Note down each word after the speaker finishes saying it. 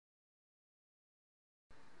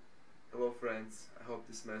friends. I hope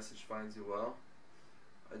this message finds you well.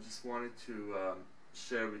 I just wanted to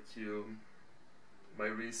share with you my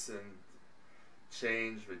recent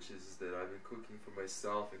change, which is that I've been cooking for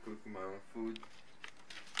myself and cooking my own food,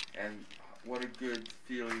 and what a good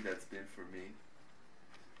feeling that's been for me.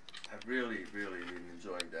 I've really been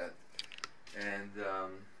enjoying that, and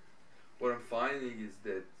what I'm finding is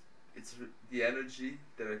that it's the energy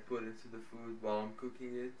that I put into the food while I'm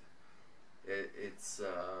cooking it. It's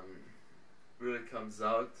really comes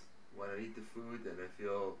out when I eat the food, and I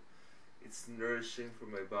feel it's nourishing for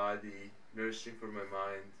my body, nourishing for my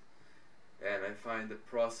mind, and I find the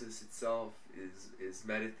process itself is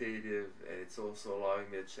meditative, and it's also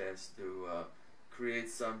allowing me a chance to create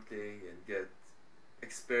something and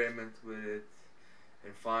experiment with it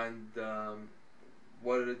and find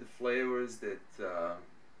what are the flavors that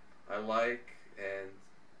I like. And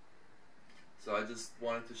so I just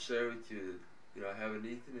wanted to share with you that, I haven't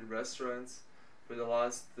eaten in restaurants for the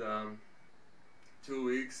last 2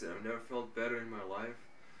 weeks, and I've never felt better in my life.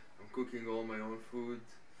 I'm cooking all my own food.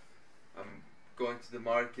 I'm going to the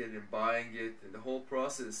market and buying it, and the whole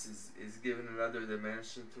process is giving another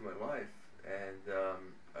dimension to my life, and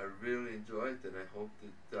I really enjoy it, and I hope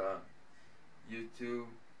that you too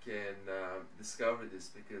can discover this,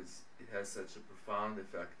 because it has such a profound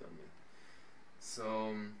effect on me.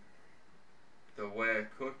 So the way I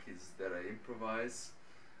cook is that I improvise.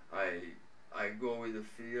 I go with the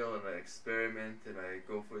feel, and I experiment, and I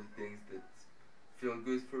go for the things that feel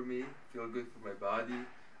good for me, feel good for my body.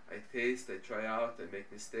 I taste, I try out, I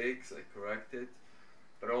make mistakes, I correct it.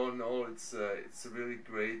 But all in all, it's a really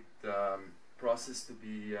great process to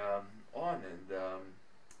be on, and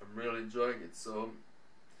I'm really enjoying it. So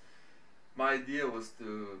my idea was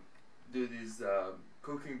to do these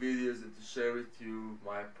cooking videos and to share with you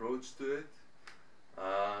my approach to it.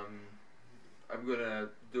 I'm gonna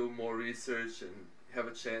do more research and have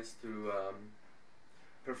a chance to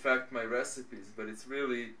perfect my recipes, but it's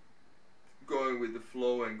really going with the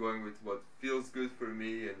flow and going with what feels good for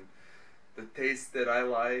me, and the taste that I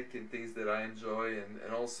like and things that I enjoy,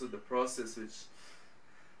 and also the process, which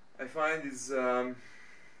I find is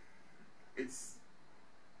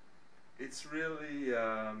it's really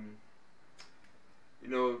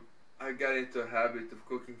I got into a habit of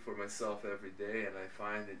cooking for myself every day, and I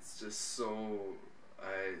find it's just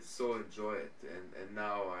I so enjoy it, and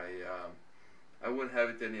now I wouldn't have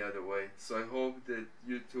it any other way. So I hope that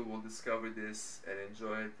you too will discover this and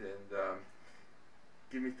enjoy it, and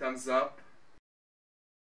give me thumbs up